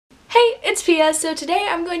Hey, it's Pia. So today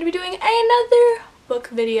I'm going to be doing another book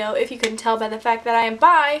video, if you can tell by the fact that I am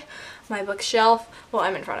by my bookshelf. Well,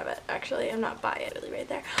 I'm in front of it, actually. I'm not by it, really right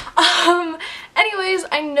there. Anyways,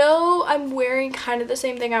 I know I'm wearing kind of the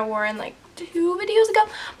same thing I wore in like 2 videos ago,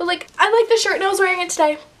 but like, I like the shirt and I was wearing it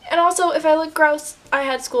today. And also, if I look gross, I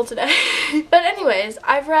had school today. But anyways,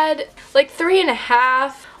 I've read like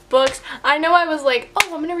 3.5 books. I know I was like,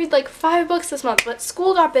 oh, I'm gonna read like 5 books this month, but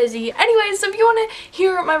school got busy. Anyways, so if you want to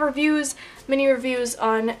hear my reviews, mini reviews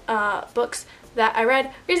on books that I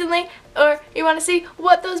read recently, or you want to see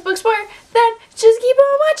what those books were, then just keep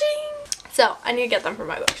on watching. So, I need to get them from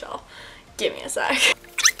my bookshelf. Give me a sec.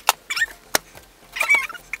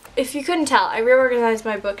 If you couldn't tell, I reorganized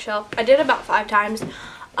my bookshelf. I did it about 5 times.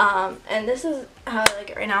 And this is how I like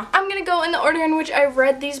it right now. I'm gonna go in the order in which I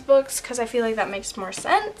read these books because I feel like that makes more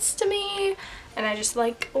sense to me, and I just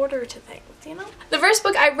like order to things, you know? The first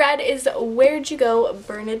book I read is Where'd You Go,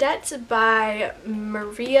 Bernadette by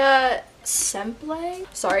Maria Semple.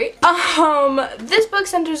 Sorry. This book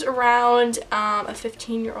centers around a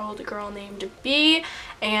 15-year-old girl named B,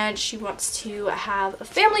 and she wants to have a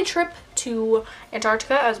family trip to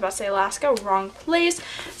Antarctica. I was about to say Alaska, wrong place,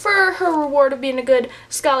 for her reward of being a good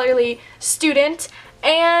scholarly student.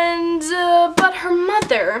 And but her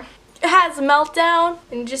mother has a meltdown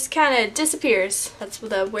and just kind of disappears. That's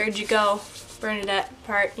the Where'd You Go, Bernadette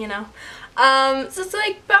part, you know. So it's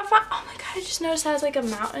like about 5. Oh my god, I just noticed it has like a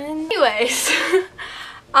mountain. Anyways,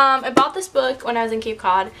 I bought this book when I was in Cape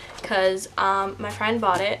Cod because my friend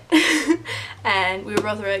bought it and we were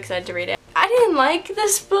both really excited to read it. I didn't like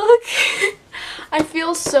this book. I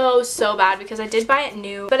feel so bad because I did buy it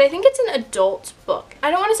new, but I think it's an adult book. I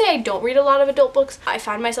don't want to say I don't read a lot of adult books. I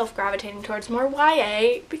find myself gravitating towards more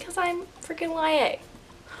YA because I'm freaking YA.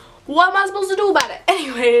 What am I supposed to do about it?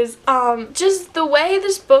 Anyways, just the way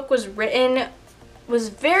this book was written was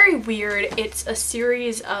very weird. It's a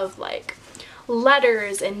series of like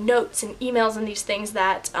letters and notes and emails and these things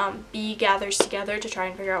that B gathers together to try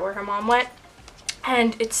and figure out where her mom went.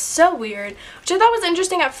 And it's so weird, which I thought was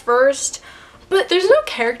interesting at first, but there's no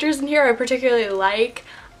characters in here I particularly like.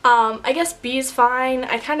 I guess B is fine.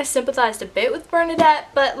 I kind of sympathized a bit with Bernadette,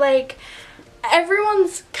 but like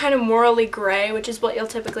everyone's kind of morally gray, which is what you'll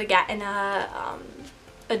typically get in a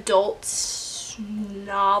adult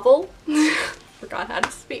novel. Forgot how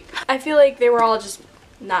to speak. I feel like they were all just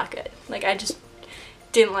not good. Like, I just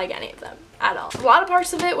didn't like any of them at all. A lot of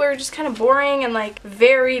parts of it were just kind of boring and like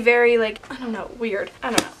very like, I don't know, weird.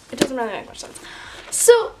 I don't know. It doesn't really make much sense.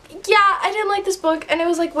 So yeah, I didn't like this book and it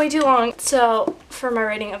was like way too long. So for my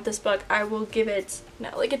rating of this book, I will give it,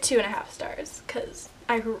 like a 2.5 stars because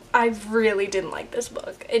I really didn't like this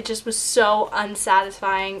book. It just was so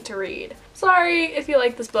unsatisfying to read. Sorry if you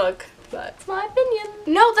like this book, but it's my opinion.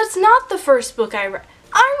 No, that's not the first book I read.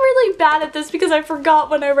 I'm really bad at this because I forgot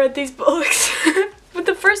when I read these books. But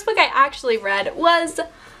the first book I actually read was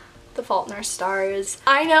The Fault in Our Stars.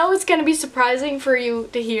 I know it's gonna be surprising for you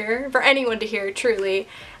to hear, for anyone to hear, truly,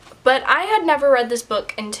 but I had never read this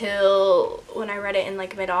book until when I read it in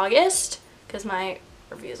like mid-August, because my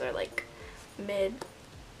reviews are like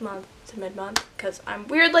mid-month to mid-month, because I'm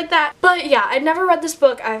weird like that. But yeah, I'd never read this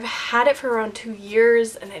book. I've had it for around 2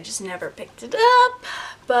 years and I just never picked it up.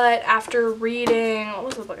 But after reading, what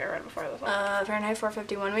was the book I read before this one? Fahrenheit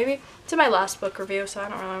 451 maybe? It's in my last book review, so I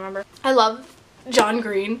don't really remember. I love John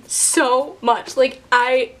Green so much. Like,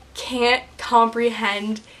 I can't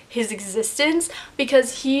comprehend his existence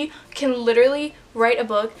because he can literally write a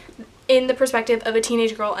book in the perspective of a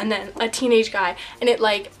teenage girl and then a teenage guy, and it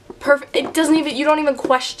like perfect. It doesn't even, you don't even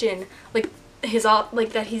question like his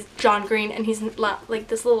like that he's John Green and he's not like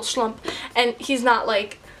this little schlump, and he's not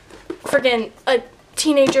like friggin' a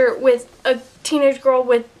teenager with a teenage girl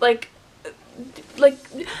with like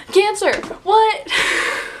cancer. What?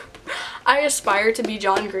 I aspire to be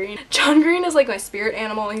John Green. John Green is like my spirit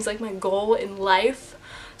animal and he's like my goal in life.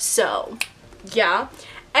 So yeah.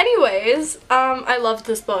 Anyways, I loved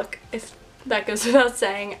this book, if that goes without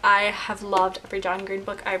saying. I have loved every John Green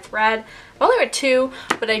book I've read. I've only read 2,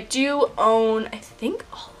 but I do own, I think,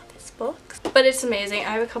 all of his books. But it's amazing.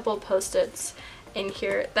 I have a couple of post-its in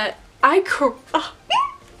here that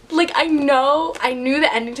like, I knew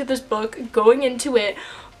the ending to this book going into it,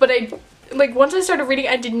 but like once I started reading,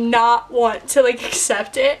 I did not want to like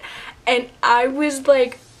accept it, and I was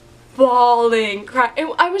like bawling,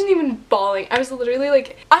 crying. I wasn't even bawling. I was literally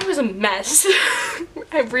like, I was a mess.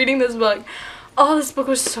 I'm reading this book. Oh, this book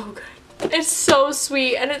was so good. It's so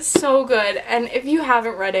sweet and it's so good, and if you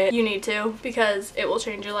haven't read it, you need to, because it will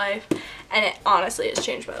change your life, and it honestly has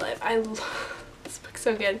changed my life. I love this book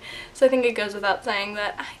so good. So I think it goes without saying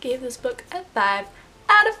that I gave this book a 5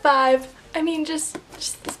 out of 5. I mean, just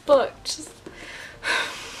this book,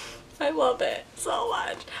 I love it so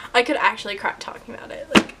much. I could actually cry talking about it.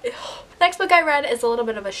 Like, ew. Next book I read is a little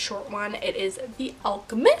bit of a short one. It is The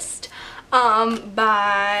Alchemist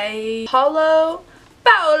by Paulo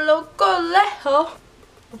Coelho.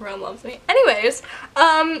 Everyone loves me. Anyways,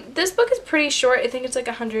 this book is pretty short. I think it's like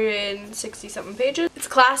 160 something pages. It's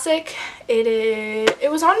classic.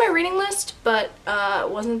 It was on my reading list, but it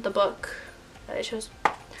wasn't the book that I chose.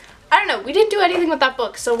 I don't know. We didn't do anything with that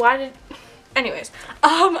book, so why did... Anyways,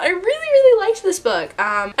 I really liked this book.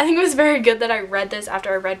 I think it was very good that I read this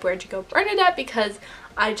after I read Where'd You Go, Bernadette, because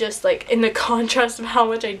I just, like, in the contrast of how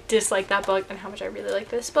much I dislike that book and how much I really like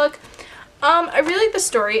this book. I really like the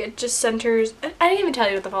story. It just centers... I didn't even tell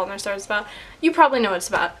you what The Fault in Our Stars is about. You probably know what it's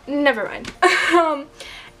about. Never mind.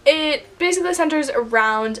 It basically centers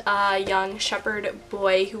around a young shepherd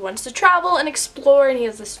boy who wants to travel and explore, and he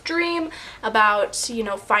has this dream about, you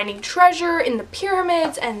know, finding treasure in the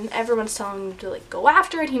pyramids, and everyone's telling him to, like, go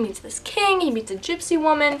after it. He meets this king, he meets a gypsy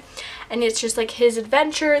woman, and it's just, like, his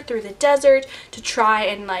adventure through the desert to try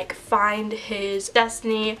and, like, find his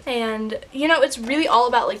destiny. And, you know, it's really all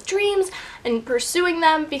about, like, dreams and pursuing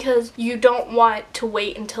them, because you don't want to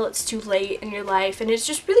wait until it's too late in your life, and it's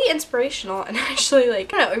just really inspirational. And actually,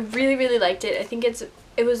 like, I don't know, I really liked it. I think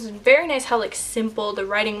it was very nice how, like, simple the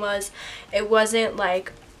writing was. It wasn't,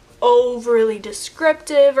 like, overly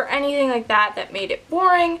descriptive or anything like that that made it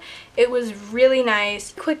boring. It was really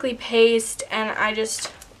nice, quickly paced, and I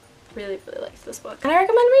just really liked this book. And I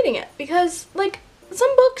recommend reading it because, like,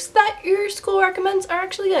 some books that your school recommends are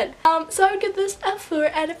actually good. So I would give this a 4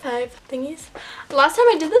 out of 5 thingies. Last time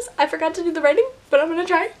I did this, I forgot to do the writing, but I'm gonna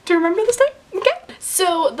try to remember this time, okay?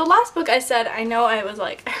 So the last book I said, I know I was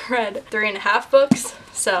like, I read 3.5 books,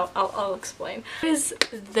 so I'll explain. What is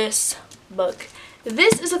this book?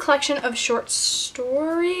 This is a collection of short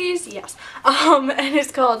stories, yes, and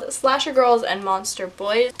it's called Slasher Girls and Monster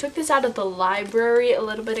Boys. Took this out of the library a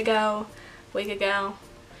little bit ago,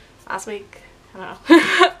 last week. I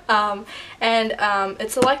don't know.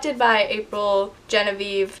 It's selected by April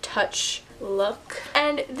Genevieve Touch Look,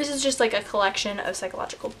 and this is just like a collection of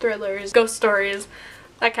psychological thrillers, ghost stories,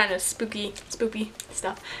 that kind of spooky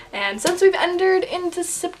stuff. And since we've entered into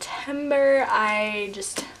September, I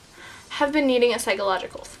just have been needing a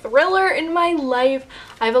psychological thriller in my life.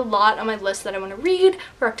 I have a lot on my list that I want to read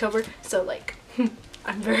for October, so, like,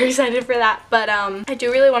 I'm very excited for that. But I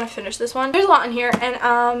do really want to finish this one. There's a lot in here,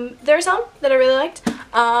 and there are some that I really liked.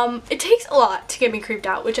 It takes a lot to get me creeped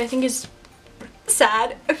out, which I think is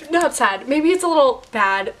sad. Not sad, maybe it's a little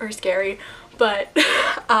bad or scary, but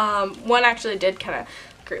one actually did kind of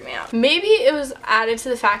creep me out. Maybe it was added to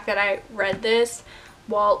the fact that I read this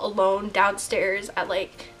while alone downstairs at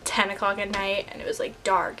like 10 o'clock at night, and it was like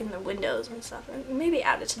dark in the windows and stuff, and maybe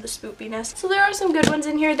added to the spoopiness. So there are some good ones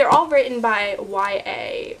in here. They're all written by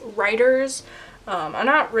YA writers. I'm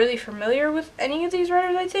not really familiar with any of these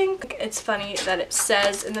writers, I think. It's funny that it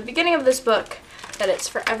says in the beginning of this book that it's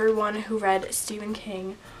for everyone who read Stephen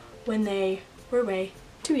King when they were way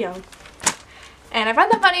too young. And I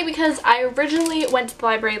find that funny because I originally went to the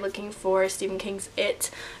library looking for Stephen King's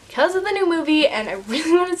It because of the new movie, and I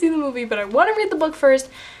really want to see the movie, but I want to read the book first,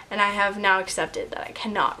 and I have now accepted that I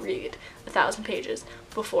cannot read 1,000 pages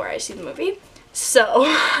before I see the movie. So,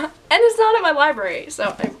 and it's not at my library,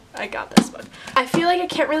 so I got this book. I feel like I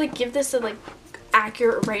can't really give this a, like,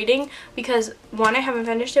 accurate rating because, one, I haven't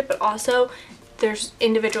finished it, but also there's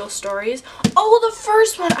individual stories. Oh, the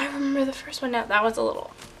first one! I remember the first one now. That was a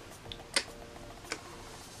little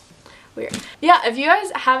weird. Yeah, if you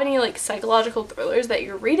guys have any, like, psychological thrillers that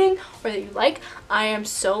you're reading or that you like, I am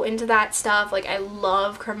so into that stuff. Like, I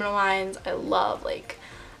love Criminal Minds. I love, like,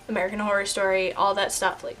 American Horror Story, all that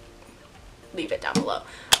stuff. Like, leave it down below.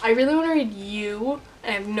 I really want to read You,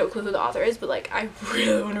 and I have no clue who the author is, but, like, I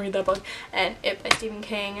really want to read that book. And It by Stephen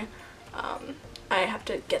King. I have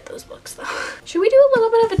to get those books, though. Should we do a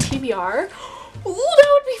little bit of a TBR? Ooh, that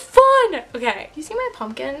would be fun! Okay, you see my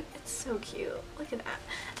pumpkin? It's so cute. Look at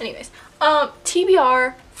that. Anyways,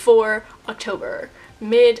 TBR for October.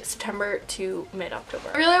 Mid-September to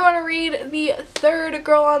mid-October. I really want to read the third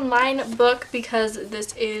Girl Online book because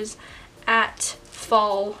this is at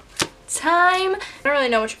fall time. I don't really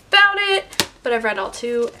know much about it, but I've read all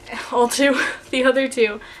two, the other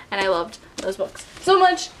two, and I loved those books so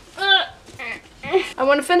much. I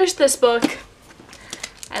want to finish this book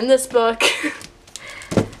and this book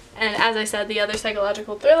and, as I said, the other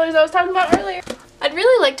psychological thrillers I was talking about earlier. I'd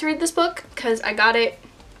really like to read this book because I got it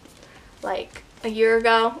like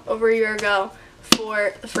over a year ago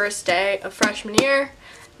for the first day of freshman year.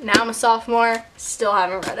 Now I'm a sophomore, still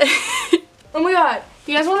haven't read it. Oh my god,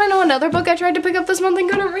 You guys want to know another book I tried to pick up this month and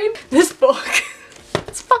couldn't read? This book.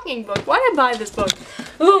 This fucking book. Why did I buy this book?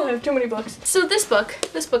 Oh, I have too many books. So this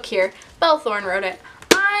book here, Bella Thorne wrote it.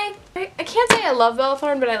 I can't say I love Bella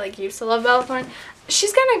Thorne, but I like used to love Bella Thorne.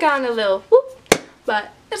 She's kind of gone a little whoop,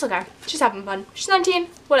 but it's okay. She's having fun. She's 19,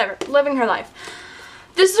 whatever, living her life.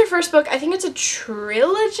 This is her first book. I think it's a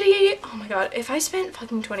trilogy. Oh my god, if I spent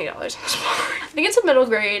fucking $20 on this book. I think it's a middle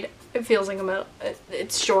grade. It feels like a middle,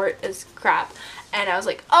 it's short as crap. And I was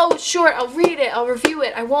like, oh, short, I'll read it, I'll review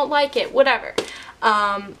it, I won't like it, whatever.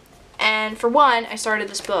 And for one, I started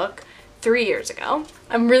this book 3 years ago.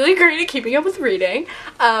 I'm really great at keeping up with reading.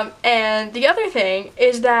 And the other thing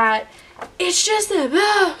is that it's just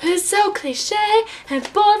it's so cliche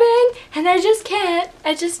and boring, and I just can't.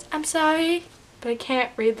 I'm sorry, but I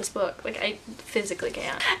can't read this book. Like, I physically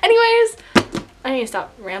can't. Anyways, I need to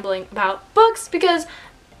stop rambling about books because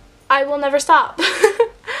I will never stop.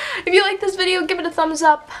 If you like this video, give it a thumbs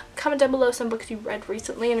up. Comment down below some books you read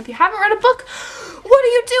recently. And if you haven't read a book, what are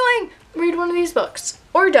you doing? Read one of these books.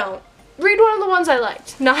 Or don't. Read one of the ones I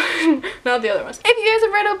liked. Not the other ones. If you guys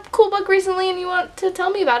have read a cool book recently and you want to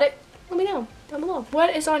tell me about it, let me know down below.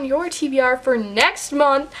 What is on your TBR for next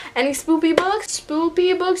month? Any spoopy books?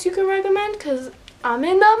 Spoopy books you can recommend? Because I'm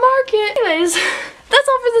in the market. Anyways, that's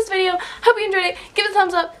all for this video. Hope you enjoyed it. Give it a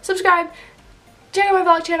thumbs up. Subscribe. Check out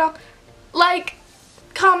my vlog channel. Like.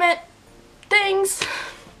 Comment things.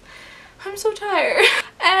 I'm so tired.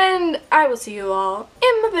 And I will see you all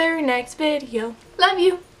in my very next video. Love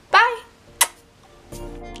you. Bye.